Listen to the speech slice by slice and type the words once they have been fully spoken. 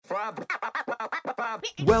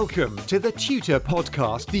Welcome to the Tutor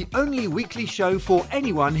Podcast, the only weekly show for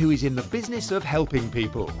anyone who is in the business of helping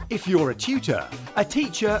people. If you're a tutor, a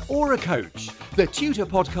teacher, or a coach, the Tutor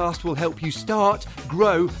Podcast will help you start,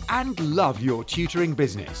 grow, and love your tutoring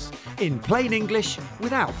business. In plain English,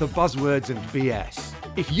 without the buzzwords and BS.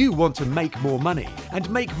 If you want to make more money and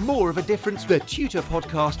make more of a difference, the Tutor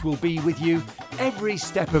Podcast will be with you every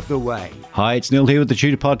step of the way. Hi, it's Neil here with the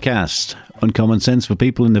Tutor Podcast. Uncommon sense for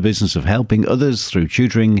people in the business of helping others through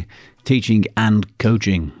tutoring, teaching and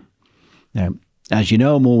coaching. Now, as you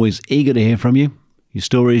know, I'm always eager to hear from you. Your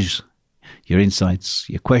stories, your insights,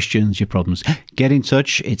 your questions, your problems. Get in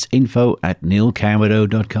touch. It's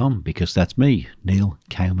info@neilcowmeadow.com because that's me, Neil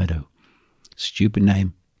Cowmeadow. Stupid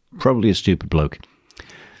name, probably a stupid bloke.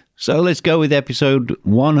 So let's go with episode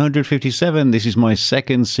 157. This is my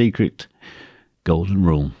second secret golden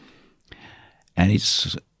rule. And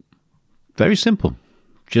it's very simple.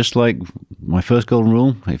 Just like my first golden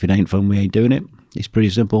rule, if it ain't fun, we ain't doing it. It's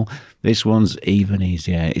pretty simple. This one's even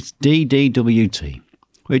easier. It's DDWT,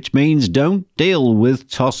 which means don't deal with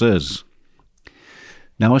tossers.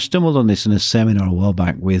 Now, I stumbled on this in a seminar a while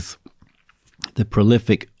back with the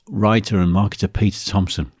prolific writer and marketer Peter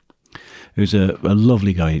Thompson, who's a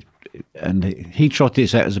lovely guy. And he trotted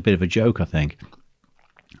this out as a bit of a joke, I think.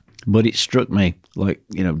 But it struck me like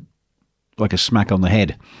a smack on the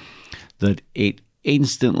head, that it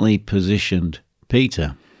instantly positioned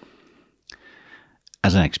Peter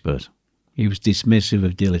as an expert. He was dismissive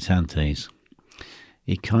of dilettantes.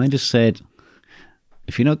 He kind of said,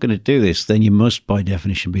 if you're not going to do this, then you must by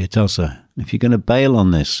definition be a tosser. If you're going to bail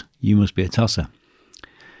on this, you must be a tosser.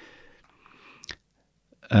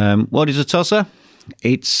 What is a tosser?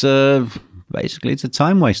 It's basically it's a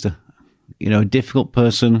time waster. A difficult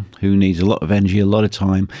person who needs a lot of energy, a lot of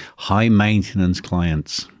time, high maintenance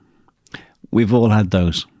clients. We've all had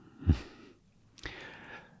those.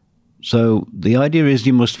 So the idea is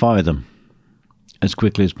you must fire them as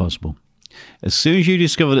quickly as possible. As soon as you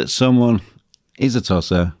discover that someone is a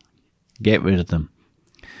tosser, get rid of them.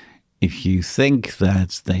 If you think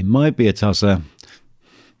that they might be a tosser,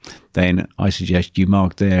 then I suggest you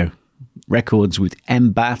mark their records with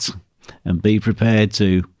MBAT and be prepared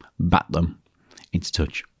to bat them into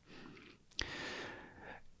touch.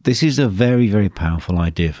 This is a very, very powerful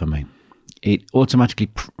idea for me. It automatically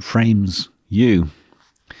frames you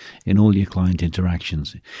in all your client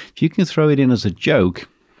interactions. If you can throw it in as a joke,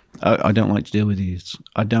 I don't like to deal with idiots.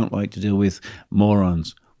 I don't like to deal with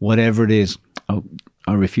morons. Whatever it is, I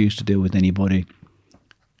refuse to deal with anybody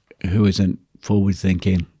who isn't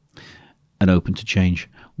forward-thinking and open to change.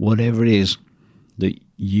 Whatever it is that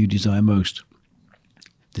you desire most,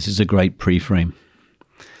 this is a great pre-frame.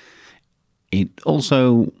 It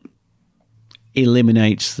also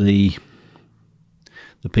eliminates the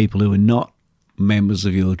people who are not members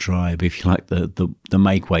of your tribe, if you like, the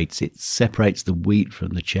make-weights. It separates the wheat from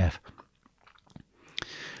the chaff.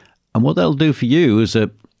 And what that'll do for you as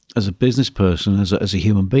a business person, as a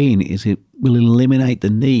human being, is it will eliminate the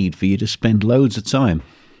need for you to spend loads of time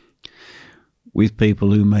with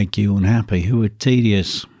people who make you unhappy, who are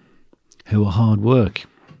tedious, who are hard work.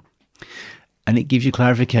 And it gives you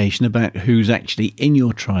clarification about who's actually in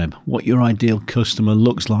your tribe, what your ideal customer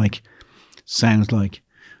looks like, sounds like,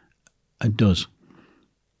 and does.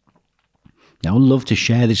 Now, I'd love to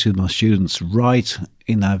share this with my students right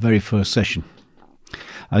in our very first session.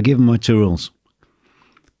 I'll give them my 2 rules.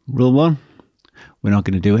 Rule 1, we're not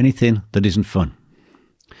going to do anything that isn't fun.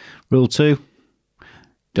 Rule 2,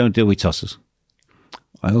 don't deal with tossers.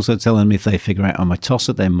 I also tell them if they figure out I'm a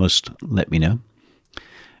tosser, they must let me know.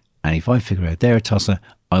 And if I figure out they're a tosser,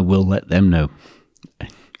 I will let them know. I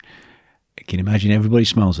can imagine everybody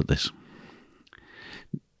smiles at this.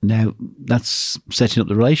 Now, that's setting up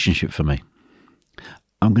the relationship for me.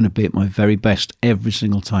 I'm going to be at my very best every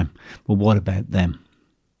single time. Well, what about them?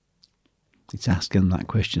 It's asking that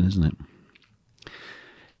question, isn't it?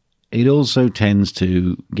 It also tends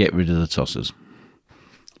to get rid of the tossers.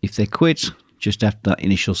 If they quit just after that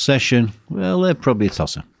initial session, well, they're probably a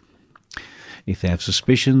tosser. If they have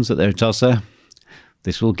suspicions that they're a tosser,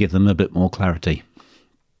 this will give them a bit more clarity.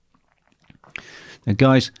 Now,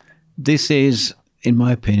 guys, this is, in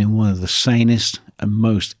my opinion, one of the sanest and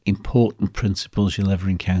most important principles you'll ever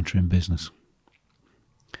encounter in business.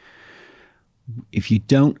 If you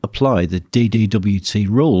don't apply the DDWT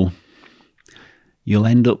rule, you'll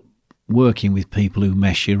end up working with people who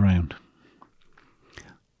mess you around.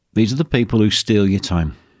 These are the people who steal your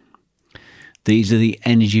time. These are the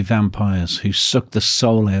energy vampires who suck the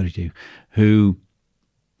soul out of you, who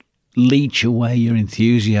leech away your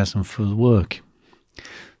enthusiasm for the work.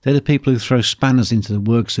 They're the people who throw spanners into the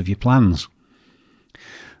works of your plans.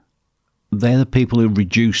 They're the people who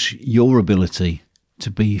reduce your ability to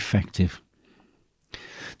be effective.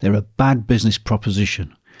 They're a bad business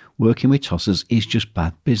proposition. Working with tossers is just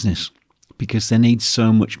bad business because they need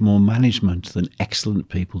so much more management than excellent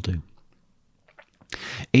people do.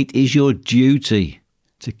 It is your duty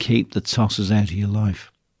to keep the tossers out of your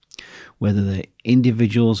life. Whether they're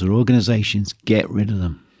individuals or organisations, get rid of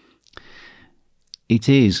them. It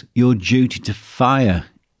is your duty to fire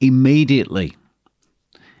immediately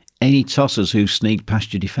any tossers who sneak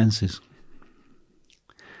past your defences.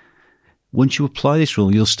 Once you apply this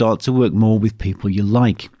rule, you'll start to work more with people you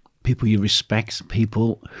like, people you respect,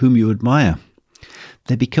 people whom you admire.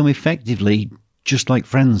 They become effectively just like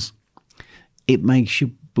friends. It makes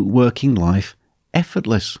your working life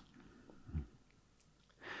effortless.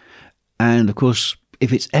 And of course,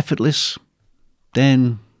 if it's effortless,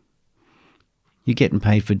 then you're getting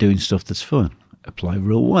paid for doing stuff that's fun. Apply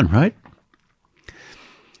rule 1, right?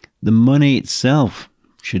 The money itself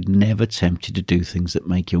should never tempt you to do things that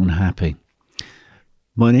make you unhappy.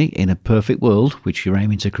 Money, in a perfect world, which you're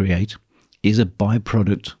aiming to create, is a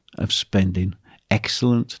byproduct of spending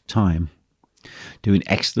excellent time, doing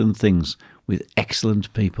excellent things with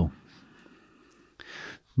excellent people.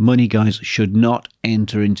 Money, guys, should not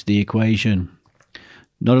enter into the equation.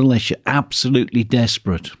 Not unless you're absolutely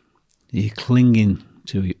desperate. You're clinging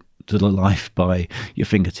to the life by your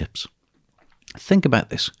fingertips. Think about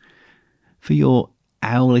this. For your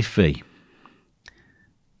hourly fee,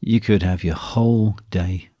 you could have your whole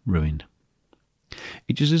day ruined.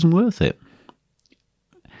 It just isn't worth it.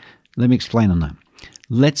 Let me explain on that.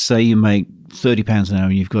 Let's say you make £30 an hour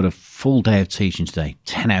and you've got a full day of teaching today,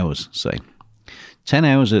 10 hours, say. 10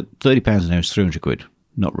 hours at £30 an hour is 300 quid,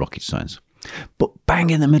 not rocket science. But bang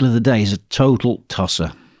in the middle of the day is a total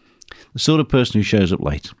tosser. The sort of person who shows up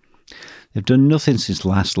late. They've done nothing since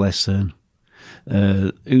last lesson,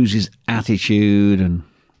 oozes attitude and,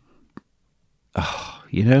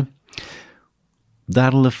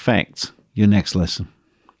 that'll affect your next lesson.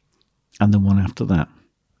 And the one after that.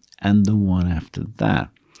 And the one after that.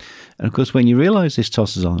 And of course, when you realise this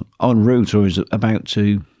tosser's en route or is about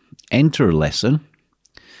to enter a lesson,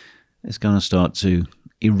 it's going to start to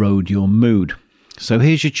erode your mood. So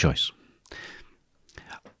here's your choice.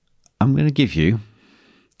 I'm going to give you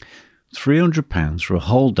 £300 for a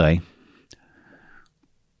whole day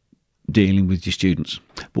dealing with your students.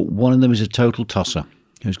 But one of them is a total tosser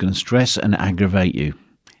who's going to stress and aggravate you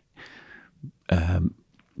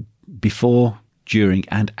before, during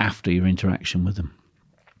and after your interaction with them.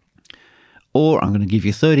 Or I'm going to give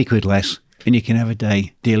you 30 quid less and you can have a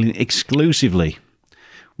day dealing exclusively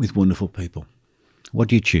with wonderful people. What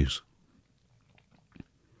do you choose?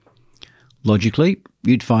 Logically,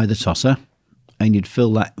 you'd fire the tosser and you'd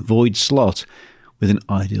fill that void slot with an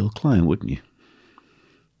ideal client, wouldn't you?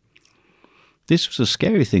 This was a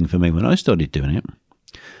scary thing for me when I started doing it,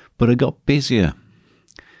 but I got busier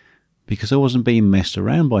because I wasn't being messed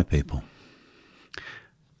around by people.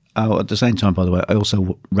 Oh, at the same time, by the way, I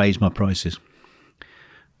also raised my prices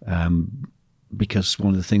because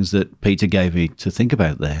one of the things that Peter gave me to think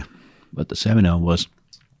about there at the seminar was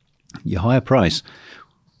your higher price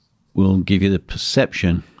will give you the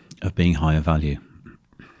perception of being higher value.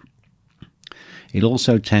 It'll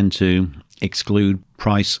also tend to exclude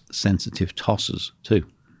price-sensitive tossers too.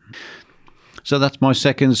 So that's my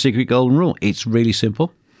second secret golden rule. It's really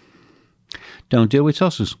simple. Don't deal with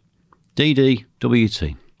tossers.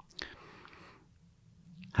 DDWT.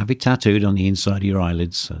 Have it tattooed on the inside of your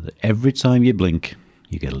eyelids so that every time you blink,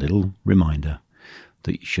 you get a little reminder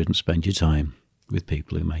that you shouldn't spend your time with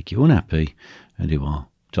people who make you unhappy and who are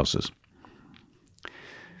tossers.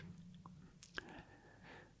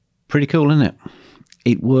 Pretty cool, isn't it?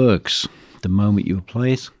 It works. The moment you apply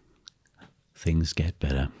it, things get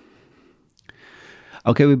better.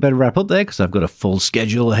 Okay, we better wrap up there because I've got a full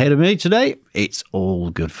schedule ahead of me today. It's all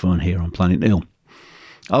good fun here on Planet Neil.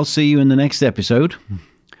 I'll see you in the next episode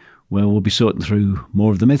where we'll be sorting through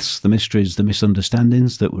more of the myths, the mysteries, the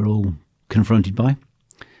misunderstandings that we're all confronted by.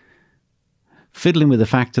 Fiddling with the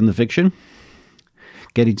fact and the fiction.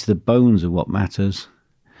 Getting to the bones of what matters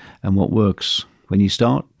and what works when you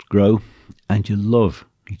start, grow, and you love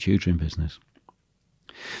your tutoring business.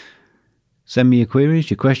 Send me your queries,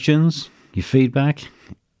 your questions, your feedback.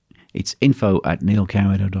 It's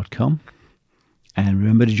info@neilcomedo.com. And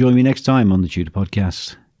remember to join me next time on the Tutor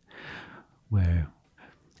Podcast, where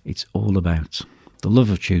it's all about the love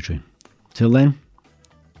of tutoring. Till then,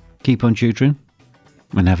 keep on tutoring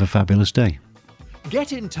and have a fabulous day.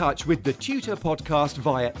 Get in touch with the Tutor Podcast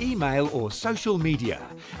via email or social media,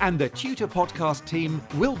 and the Tutor Podcast team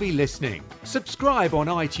will be listening. Subscribe on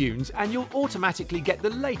iTunes and you'll automatically get the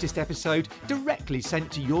latest episode directly sent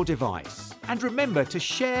to your device. And remember to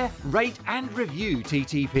share, rate and review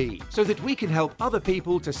TTP so that we can help other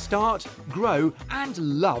people to start, grow and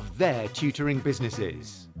love their tutoring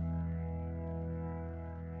businesses.